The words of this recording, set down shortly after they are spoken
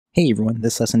Hey everyone,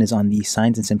 this lesson is on the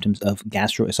signs and symptoms of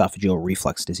gastroesophageal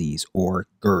reflux disease, or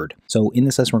GERD. So in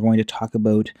this lesson, we're going to talk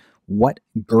about what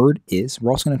GERD is.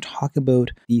 We're also going to talk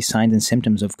about the signs and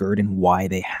symptoms of GERD and why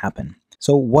they happen.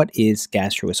 So what is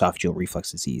gastroesophageal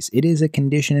reflux disease? It is a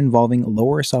condition involving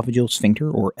lower esophageal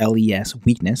sphincter, or LES,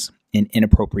 weakness and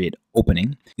inappropriate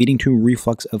opening, leading to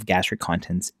reflux of gastric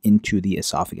contents into the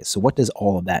esophagus. So what does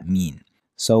all of that mean?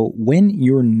 So when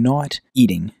you're not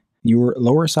eating, your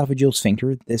lower esophageal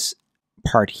sphincter, this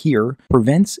part here,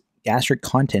 prevents gastric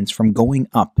contents from going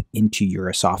up into your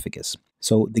esophagus.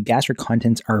 So the gastric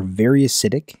contents are very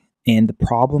acidic, and the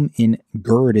problem in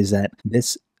GERD is that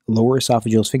this lower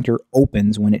esophageal sphincter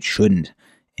opens when it shouldn't.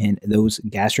 And those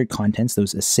gastric contents,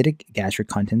 those acidic gastric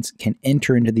contents, can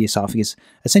enter into the esophagus,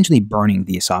 essentially burning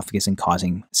the esophagus and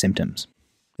causing symptoms.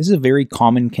 This is a very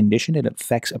common condition. It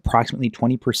affects approximately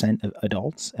 20% of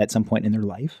adults at some point in their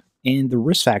life. And the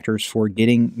risk factors for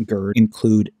getting GERD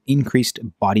include increased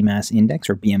body mass index,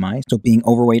 or BMI. So being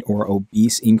overweight or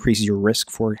obese increases your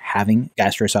risk for having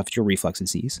gastroesophageal reflux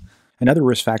disease. Another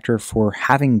risk factor for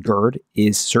having GERD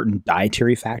is certain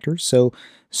dietary factors. So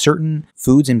certain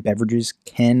foods and beverages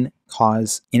can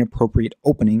cause inappropriate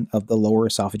opening of the lower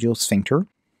esophageal sphincter.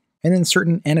 And then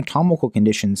certain anatomical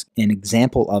conditions. An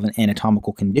example of an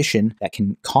anatomical condition that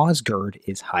can cause GERD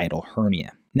is hiatal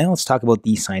hernia. Now let's talk about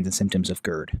the signs and symptoms of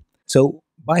GERD. So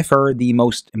by far, the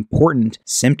most important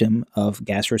symptom of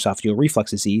gastroesophageal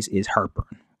reflux disease is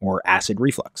heartburn, or acid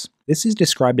reflux. This is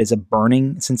described as a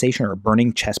burning sensation or a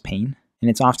burning chest pain,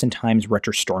 and it's oftentimes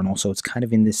retrosternal, so it's kind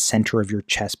of in the center of your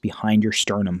chest behind your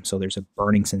sternum, so there's a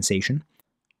burning sensation.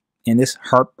 And this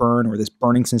heartburn or this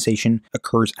burning sensation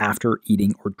occurs after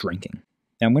eating or drinking.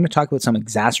 Now I'm going to talk about some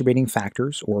exacerbating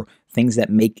factors or things that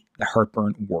make the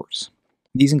heartburn worse.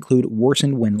 These include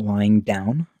worsened when lying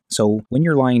down. So when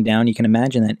you're lying down, you can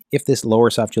imagine that if this lower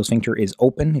esophageal sphincter is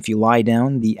open, if you lie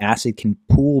down, the acid can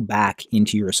pool back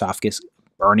into your esophagus,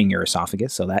 burning your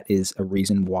esophagus. So that is a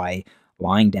reason why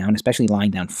lying down, especially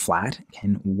lying down flat,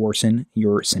 can worsen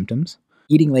your symptoms.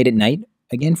 Eating late at night,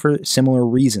 again, for similar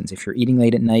reasons. If you're eating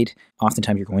late at night,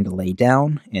 oftentimes you're going to lay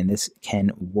down, and this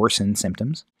can worsen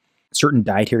symptoms. Certain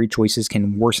dietary choices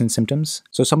can worsen symptoms.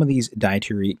 So some of these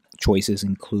dietary choices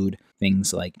include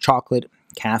things like chocolate,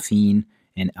 caffeine,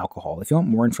 and alcohol. If you want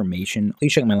more information,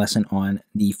 please check out my lesson on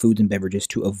the foods and beverages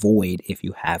to avoid if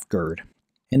you have GERD.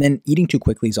 And then eating too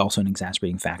quickly is also an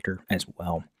exacerbating factor as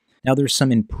well. Now there's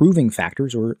some improving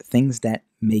factors or things that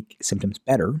make symptoms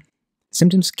better.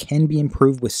 Symptoms can be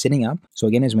improved with sitting up. So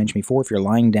again, as mentioned before, if you're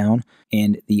lying down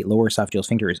and the lower esophageal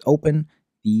sphincter is open,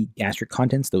 the gastric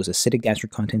contents, those acidic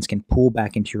gastric contents, can pool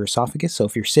back into your esophagus. So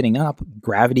if you're sitting up,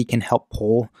 gravity can help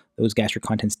pull those gastric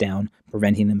contents down,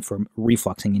 preventing them from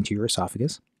refluxing into your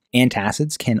esophagus.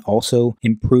 Antacids can also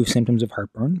improve symptoms of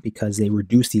heartburn because they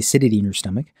reduce the acidity in your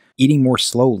stomach. Eating more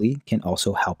slowly can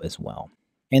also help as well.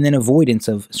 And then avoidance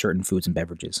of certain foods and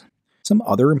beverages. Some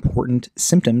other important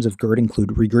symptoms of GERD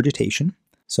include regurgitation.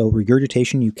 So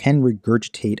regurgitation, you can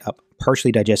regurgitate up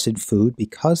partially digested food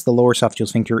because the lower esophageal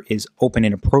sphincter is open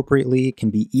inappropriately. It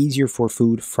can be easier for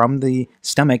food from the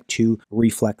stomach to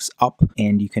reflux up,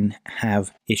 and you can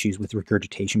have issues with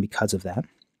regurgitation because of that.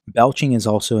 Belching is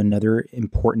also another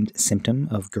important symptom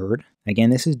of GERD. Again,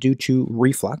 this is due to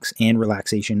reflux and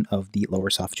relaxation of the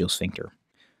lower esophageal sphincter.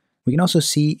 We can also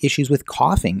see issues with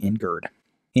coughing in GERD.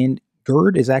 And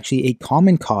GERD is actually a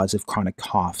common cause of chronic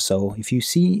cough. So if you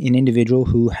see an individual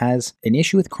who has an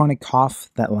issue with chronic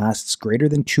cough that lasts greater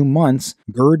than 2 months,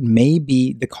 GERD may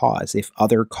be the cause if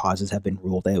other causes have been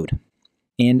ruled out.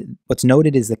 And what's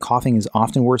noted is that coughing is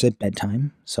often worse at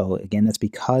bedtime. So again, that's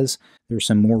because there's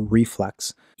some more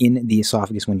reflux in the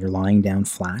esophagus when you're lying down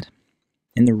flat.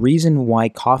 And the reason why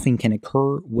coughing can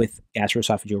occur with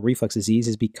gastroesophageal reflux disease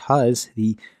is because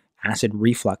the acid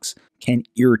reflux can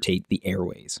irritate the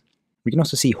airways. We can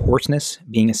also see hoarseness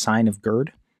being a sign of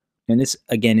GERD, and this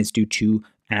again is due to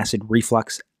acid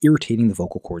reflux irritating the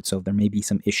vocal cords. So there may be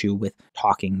some issue with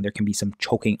talking. There can be some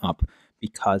choking up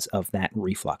because of that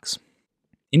reflux.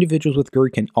 Individuals with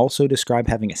GERD can also describe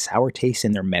having a sour taste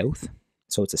in their mouth.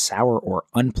 So it's a sour or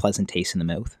unpleasant taste in the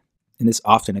mouth. And this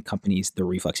often accompanies the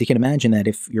reflux. You can imagine that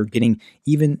if you're getting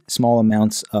even small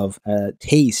amounts of a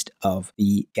taste of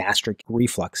the gastric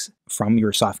reflux from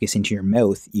your esophagus into your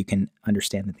mouth, you can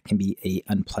understand that it can be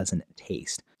an unpleasant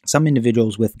taste. Some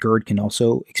individuals with GERD can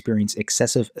also experience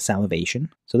excessive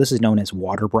salivation. So this is known as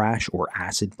water brash or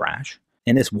acid brash.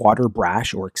 And this water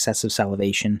brash or excessive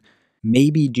salivation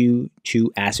may be due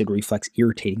to acid reflux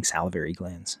irritating salivary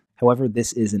glands. However,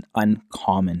 this is an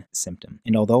uncommon symptom.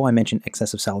 And although I mentioned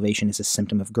excessive salivation is a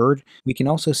symptom of GERD, we can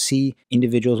also see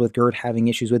individuals with GERD having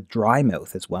issues with dry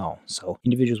mouth as well. So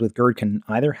individuals with GERD can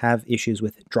either have issues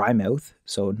with dry mouth,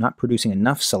 so not producing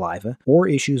enough saliva, or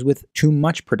issues with too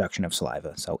much production of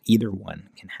saliva. So either one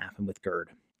can happen with GERD.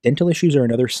 Dental issues are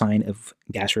another sign of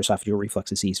gastroesophageal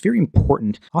reflux disease. Very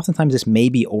important. Oftentimes this may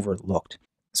be overlooked.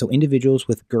 So individuals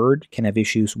with GERD can have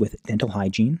issues with dental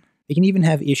hygiene. They can even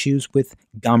have issues with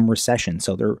gum recession,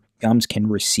 so their gums can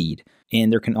recede.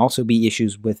 And there can also be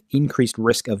issues with increased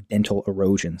risk of dental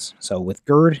erosions. So with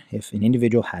GERD, if an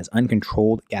individual has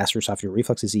uncontrolled gastroesophageal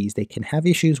reflux disease, they can have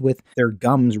issues with their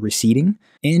gums receding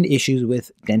and issues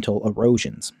with dental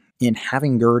erosions. And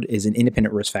having GERD is an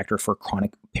independent risk factor for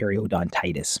chronic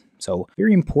periodontitis. So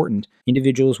very important,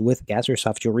 individuals with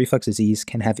gastroesophageal reflux disease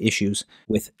can have issues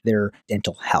with their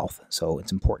dental health. So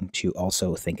it's important to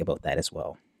also think about that as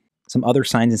well. Some other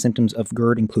signs and symptoms of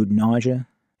GERD include nausea,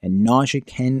 and nausea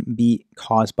can be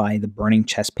caused by the burning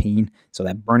chest pain. So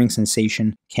that burning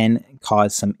sensation can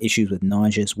cause some issues with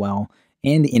nausea as well,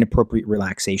 and the inappropriate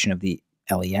relaxation of the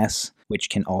LES, which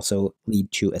can also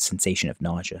lead to a sensation of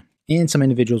nausea. And some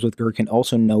individuals with GERD can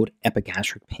also note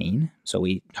epigastric pain. So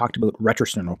we talked about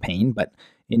retrosternal pain, but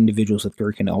individuals with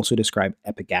GERD can also describe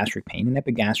epigastric pain. And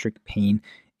epigastric pain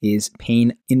is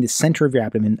pain in the center of your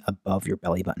abdomen above your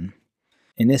belly button.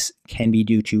 And this can be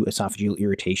due to esophageal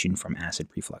irritation from acid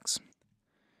reflux.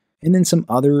 And then some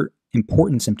other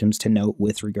important symptoms to note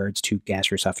with regards to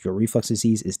gastroesophageal reflux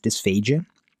disease is dysphagia.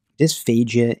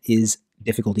 Dysphagia is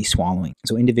difficulty swallowing.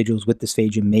 So individuals with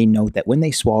dysphagia may note that when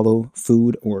they swallow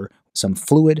food or some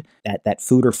fluid, that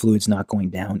food or fluid is not going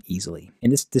down easily.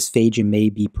 And this dysphagia may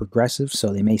be progressive, so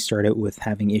they may start out with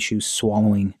having issues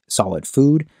swallowing solid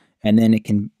food, and then it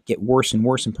can get worse and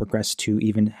worse and progress to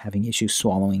even having issues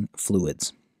swallowing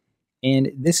fluids.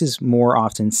 And this is more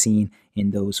often seen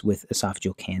in those with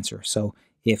esophageal cancer. So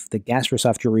if the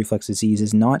gastroesophageal reflux disease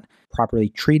is not properly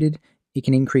treated, it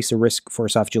can increase the risk for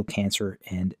esophageal cancer,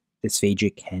 and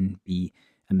dysphagia can be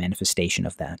a manifestation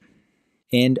of that.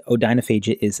 And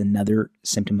odynophagia is another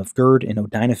symptom of GERD, and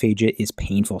odynophagia is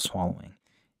painful swallowing.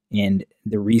 And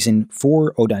the reason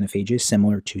for odynophagia is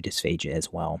similar to dysphagia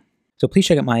as well. So please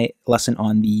check out my lesson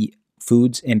on the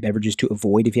foods and beverages to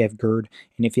avoid if you have GERD.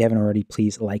 And if you haven't already,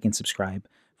 please like and subscribe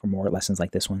for more lessons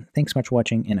like this one. Thanks so much for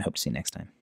watching, and I hope to see you next time.